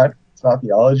it's not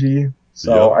theology.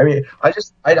 So yeah. I mean,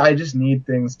 I just need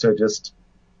things to just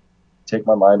take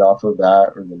my mind off of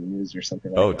that or the news or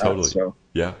something like that. Oh, totally. So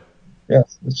yeah,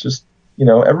 it's just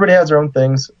everybody has their own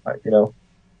things.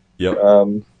 Yep.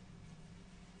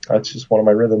 That's just one of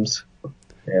my rhythms.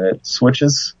 And it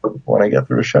switches when I get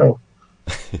through a show.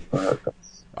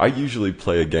 I usually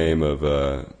play a game of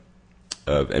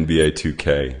NBA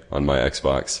 2K on my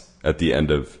Xbox at the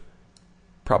end of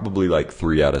probably like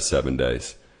 3 out of 7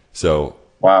 days. So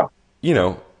wow, we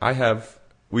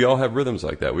all have rhythms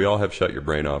like that. We all have shut your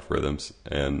brain off rhythms,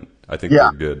 and I think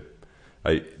they're good.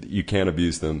 You can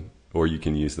abuse them, or you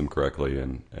can use them correctly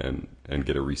and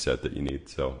get a reset that you need.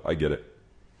 So I get it.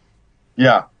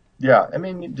 Yeah. Yeah, I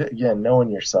mean, again,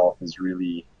 knowing yourself it's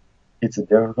a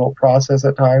difficult process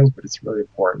at times, but it's really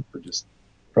important for just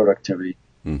productivity.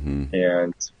 Mm-hmm.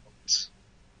 And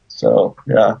so,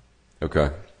 yeah.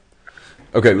 Okay,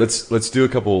 let's do a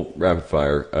couple rapid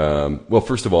fire. Well,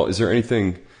 first of all, is there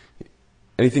anything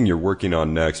you're working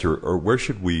on next, or where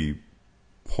should we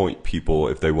point people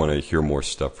if they want to hear more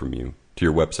stuff from you? To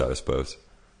your website, I suppose.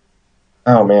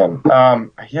 Oh, man.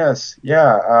 Yes.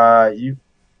 Yeah.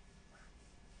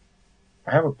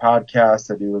 I have a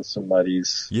podcast I do with some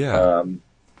buddies. Yeah.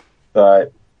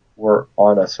 But we're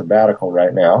on a sabbatical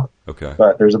right now. Okay.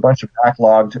 But there's a bunch of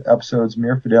backlogged episodes.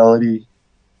 Mere Fidelity.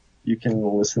 You can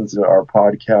listen to our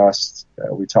podcast.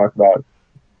 We talk about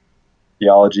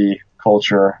theology,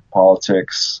 culture,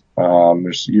 politics.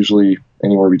 There's usually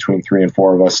anywhere between 3 and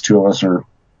 4 of us. Two of us are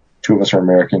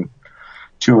American.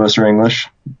 2 of us are English.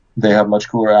 They have much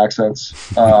cooler accents.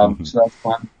 So that's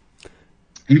fun.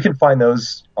 You can find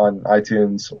those on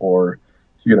iTunes, or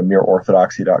you go to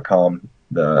mereorthodoxy.com.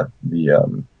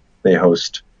 they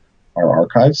host our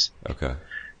archives. Okay.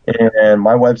 And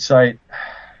my website,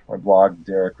 my blog,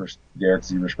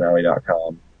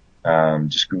 DerekZRishmawi.com.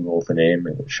 Just Google the name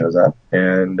and it shows up.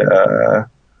 And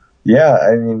yeah,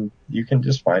 I mean, you can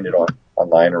just find it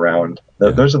online around.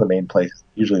 Those are the main places.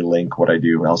 Usually link what I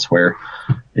do elsewhere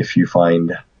if you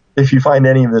find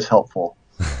any of this helpful.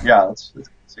 Yeah, that's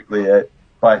basically it.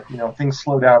 But, things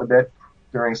slow down a bit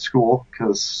during school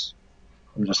because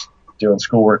I'm just doing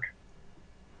schoolwork.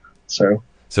 So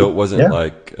it wasn't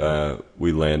like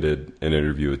we landed an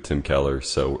interview with Tim Keller,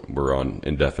 so we're on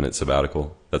indefinite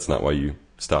sabbatical. That's not why you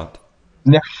stopped?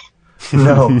 No.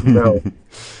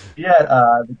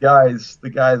 Yeah, the guys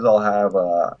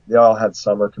they all had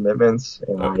summer commitments,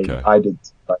 and okay. I did.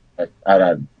 I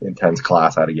had intense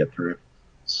class I had to get through.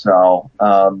 So,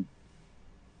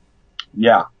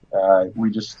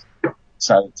 we just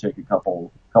decided to take a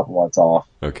couple months off.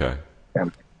 Okay.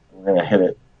 And we're gonna hit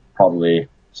it probably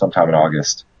sometime in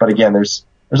August. But again, there's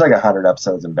like 100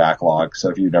 episodes in backlog, so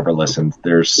if you've never listened,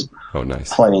 there's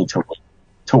nice. Plenty to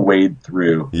wade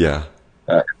through. Yeah.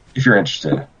 If you're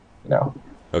interested,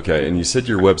 Okay, and you said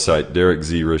your website,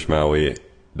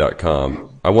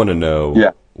 DerekZRishmawi.com. I want to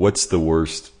know, what's the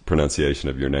worst pronunciation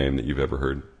of your name that you've ever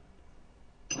heard?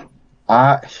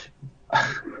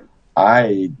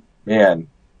 Man,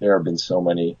 there have been so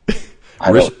many.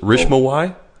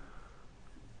 Rishmawi?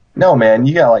 No, man,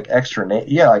 you got like extra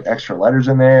extra letters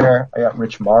in there. I got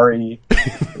Rich Mari,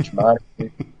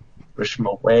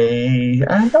 Rishmawi.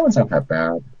 That one's not that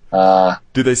bad.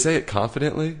 Do they say it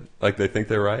confidently? Like they think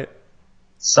they're right?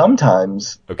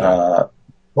 Sometimes. Okay.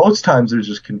 Most times there's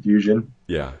just confusion.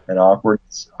 Yeah. And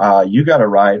awkwardness. You got it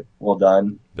right. Well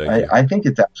done. I think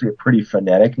it's actually a pretty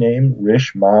phonetic name,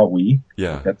 Rishmawi.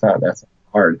 Yeah. That's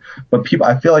hard. But people,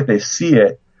 I feel like they see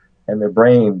it and their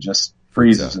brain just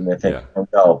freezes and they think, oh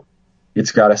no,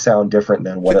 it's got to sound different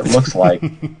than what it looks like.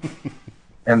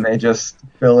 And they just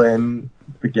fill in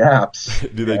the gaps.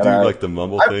 Do they do like the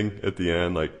mumble thing at the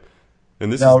end? Like,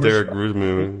 and this is Derek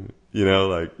Ruzmu,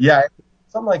 Yeah,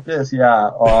 something like this,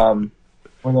 or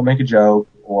they'll make a joke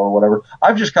or whatever.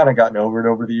 I've just kind of gotten over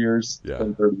it over the years. Yeah. It's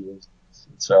been 30 years.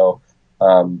 So,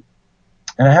 and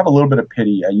I have a little bit of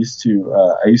pity. I used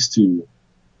to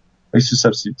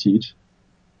substitute teach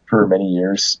for many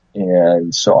years,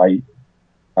 and so I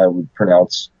would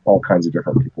pronounce all kinds of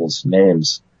different people's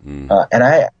names. And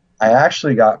I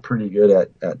actually got pretty good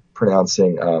at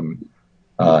pronouncing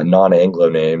non-Anglo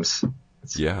names.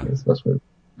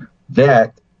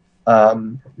 That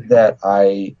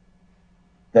I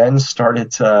then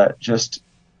started to just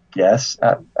guess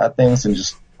at things and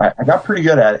just I got pretty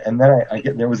good at it. And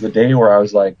then there was the day where I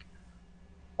was like,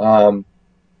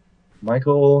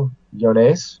 Michael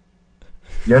Jones.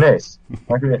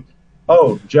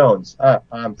 Oh, Jones.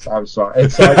 I'm sorry.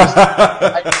 And so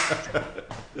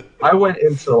I went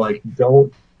into like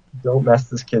don't mess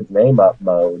this kid's name up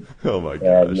mode. Oh my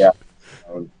gosh.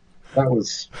 And that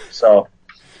was so.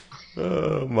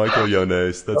 Michael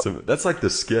Jones. That's like the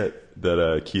skit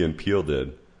that Key and Peele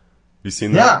did. You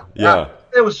seen that? Yeah.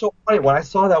 It was so funny when I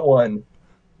saw that one.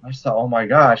 I saw, oh my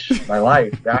gosh, my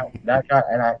life. That guy,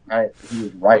 and he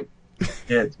was right.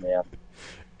 Kids, man.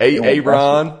 Hey,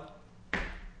 Ron.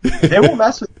 They won't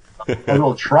mess with you.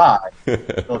 They'll try.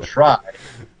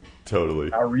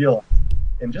 Totally. I realize.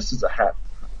 And just as a hot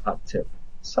tip,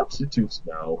 substitutes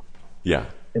know. Yeah.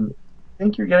 And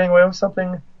think you're getting away with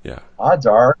something? Yeah. Odds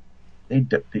are they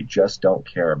just don't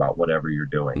care about whatever you're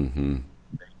doing. Mm-hmm.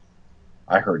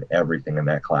 I heard everything in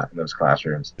those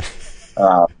classrooms.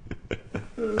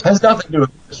 Has nothing to do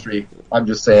with history. I'm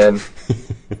just saying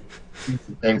some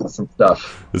things and some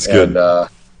stuff. That's good. And,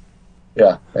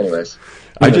 anyways.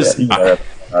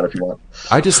 If you want.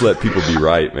 I just let people be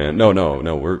right, man.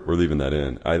 No, we're leaving that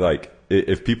in. I like,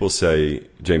 if people say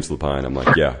James Lapine, I'm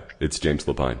like, yeah, it's James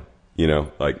Lapine.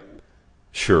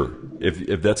 Sure.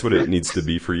 If that's what it needs to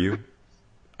be for you,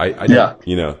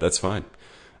 that's fine.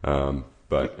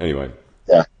 But anyway.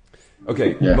 Yeah.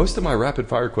 Okay. Yeah. Most of my rapid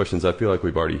fire questions, I feel like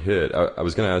we've already hit. I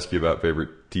was going to ask you about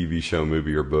favorite TV show,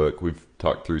 movie, or book. We've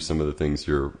talked through some of the things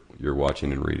you're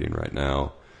watching and reading right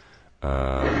now.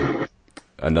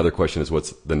 Another question is,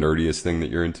 what's the nerdiest thing that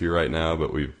you're into right now?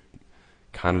 But we've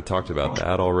kind of talked about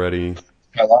that already.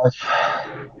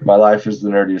 My life is the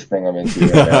nerdiest thing I'm into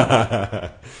right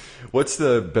now. What's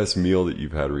the best meal that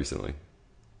you've had recently?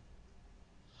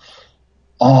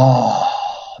 Oh,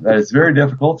 that is very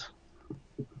difficult.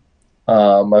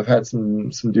 I've had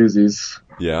some doozies.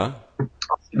 Yeah.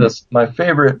 My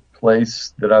favorite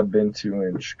place that I've been to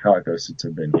in Chicago since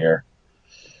I've been here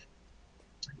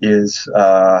is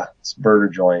this burger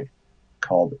joint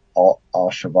called Al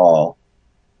Cheval,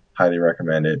 Highly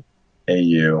recommend it.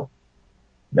 AU,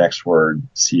 next word,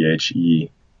 CHEVAL.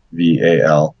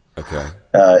 Okay.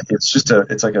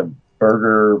 It's like a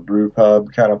burger brew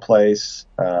pub kind of place.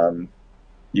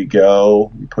 You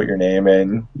go, you put your name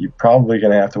in. You're probably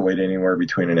going to have to wait anywhere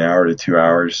between an hour to 2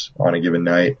 hours on a given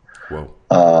night. Whoa.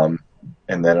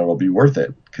 And then it'll be worth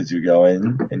it because you go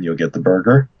in and you'll get the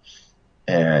burger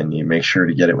and you make sure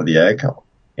to get it with the egg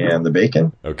and the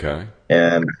bacon. Okay.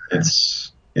 And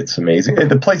it's amazing.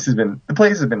 And the place has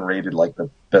been rated like the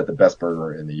best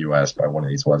burger in the U.S. by one of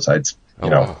these websites,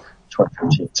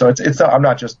 2015. So it's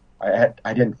not,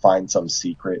 I didn't find some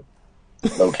secret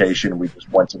location. We just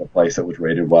went to the place that was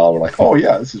rated well. We're like, oh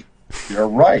yeah, you're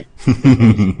right.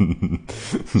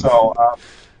 So,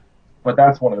 but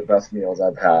that's one of the best meals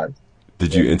I've had.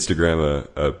 Did you Instagram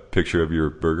a picture of your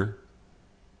burger?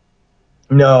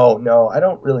 No, I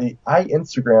don't really. I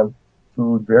Instagram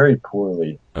food very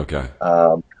poorly. Okay.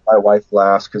 My wife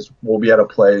laughs because we'll be at a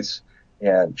place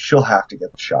and she'll have to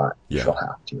get the shot. Yeah. She'll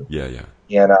have to. Yeah.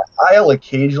 And I'll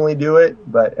occasionally do it,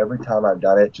 but every time I've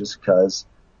done it, just because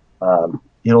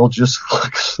it'll just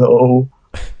look so.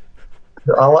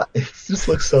 It just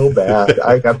looks so bad.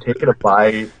 I'm taking a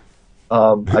bite.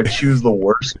 I choose the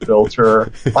worst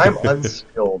filter. I'm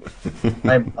unskilled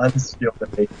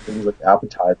at making things look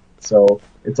appetizing. So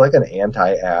it's like an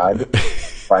anti-ad.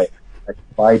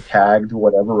 If I tagged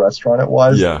whatever restaurant it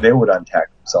was, they would untag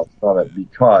themselves from it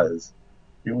because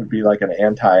it would be like an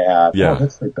anti-ad. Yeah. Oh,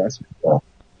 that's the best meal.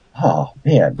 Oh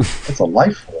man, that's a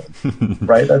life form,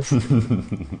 right?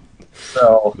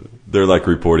 So they're like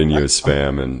reporting you as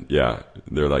spam, and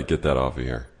they're like, get that off of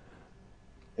here.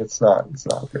 It's not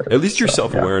good. At least you're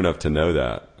self-aware enough to know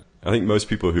that. I think most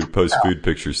people who post food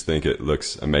pictures think it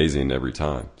looks amazing every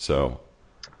time. So,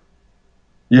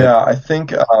 I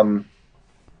think I'm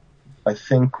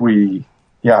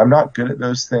not good at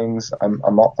those things. I'm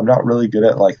not really good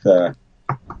at like the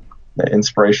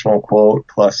inspirational quote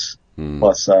plus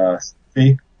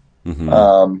fee. Mm-hmm.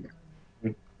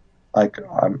 My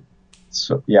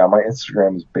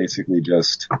Instagram is basically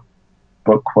just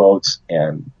book quotes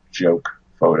and joke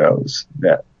photos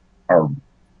that are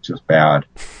just bad.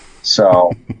 So,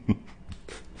 all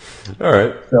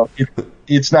right. So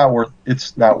it's not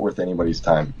worth anybody's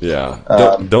time.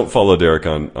 Yeah. Don't follow Derek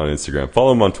on Instagram.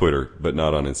 Follow him on Twitter, but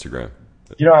not on Instagram.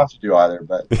 You don't have to do either,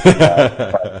 but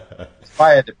if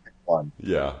I had to pick one.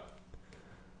 Yeah.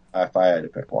 If I had to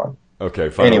pick one. Okay,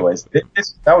 fine. Anyways,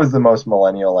 that was the most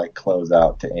millennial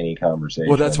closeout to any conversation.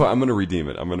 Well, that's why I'm going to redeem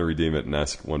it. I'm going to redeem it and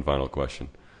ask one final question.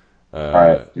 All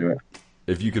right, do it.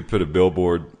 If you could put a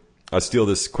billboard, I steal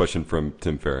this question from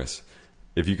Tim Ferriss.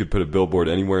 If you could put a billboard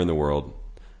anywhere in the world,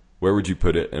 where would you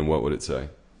put it and what would it say?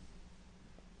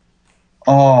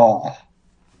 Oh,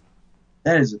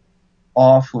 that is an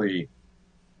awfully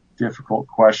difficult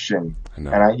question. I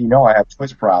know. And I have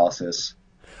choice paralysis.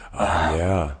 Oh,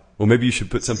 yeah. Well, maybe you should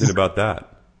put something about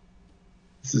that.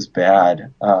 This is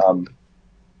bad.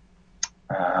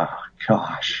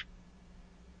 Gosh.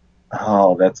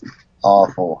 Oh, that's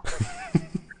awful.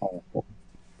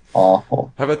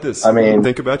 Awful. How about this? I mean,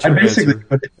 think about your answer.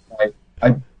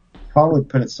 I'd probably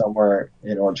put it somewhere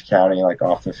in Orange County, like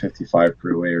off the 55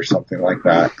 freeway or something like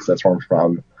that, because that's where I'm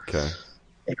from. Okay.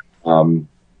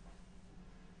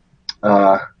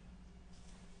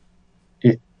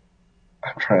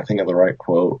 I'm trying to think of the right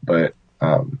quote, but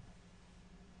I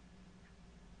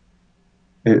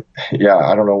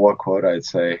don't know what quote I'd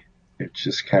say. It'd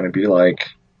just kind of be like,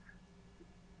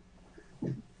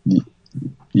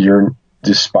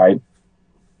 despite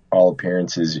all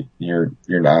appearances, you're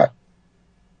not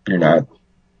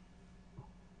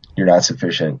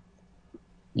sufficient.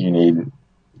 You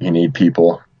need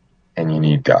people, and you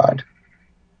need God.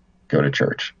 Go to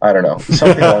church. I don't know.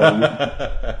 Something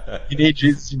like you need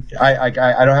Jesus. I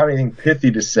don't have anything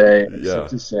pithy to say except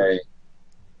to say,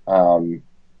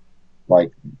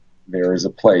 like there is a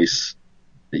place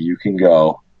that you can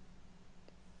go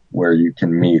where you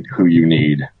can meet who you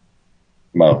need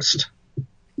most.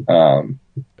 And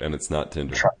it's not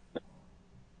Tinder.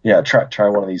 Try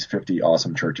one of these 50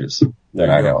 awesome churches that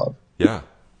I know of. Yeah.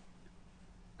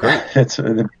 Great.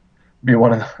 It'd be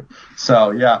one of the,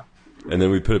 so yeah. And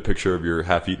then we put a picture of your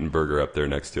half-eaten burger up there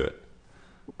next to it.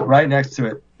 Right next to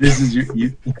it. This is your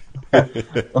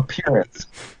appearance.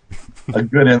 A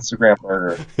good Instagram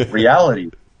burger.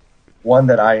 Reality. One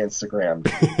that I Instagrammed.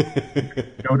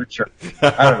 Go to church.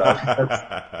 I don't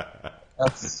know.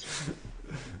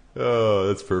 Oh,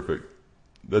 that's perfect.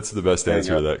 That's the best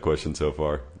answer to that question so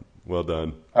far. Well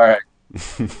done. All right.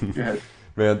 Good.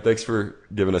 Man, thanks for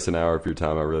giving us an hour of your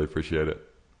time. I really appreciate it.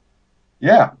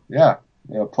 Yeah.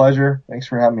 Pleasure. Thanks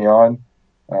for having me on.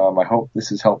 I hope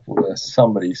this is helpful to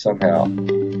somebody somehow.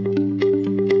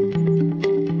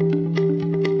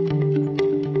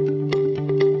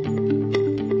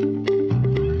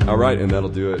 All right, and that'll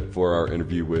do it for our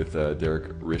interview with Derek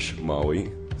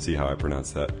Rishmawy. See how I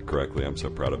pronounced that correctly? I'm so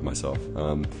proud of myself.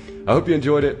 I hope you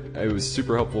enjoyed it. It was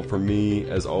super helpful for me.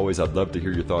 As always, I'd love to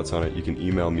hear your thoughts on it. You can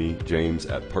email me,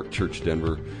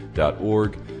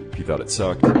 james@parkchurchdenver.org. If you thought it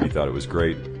sucked, if you thought it was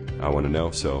great, I want to know,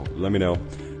 so let me know.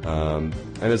 And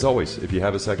as always, if you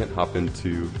have a second, hop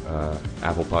into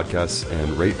Apple Podcasts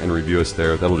and rate and review us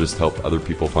there. That'll just help other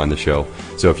people find the show.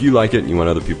 So if you like it and you want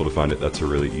other people to find it, that's a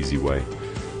really easy way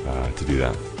to do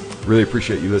that. Really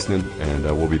appreciate you listening, and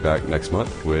we'll be back next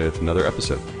month with another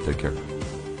episode. Take care.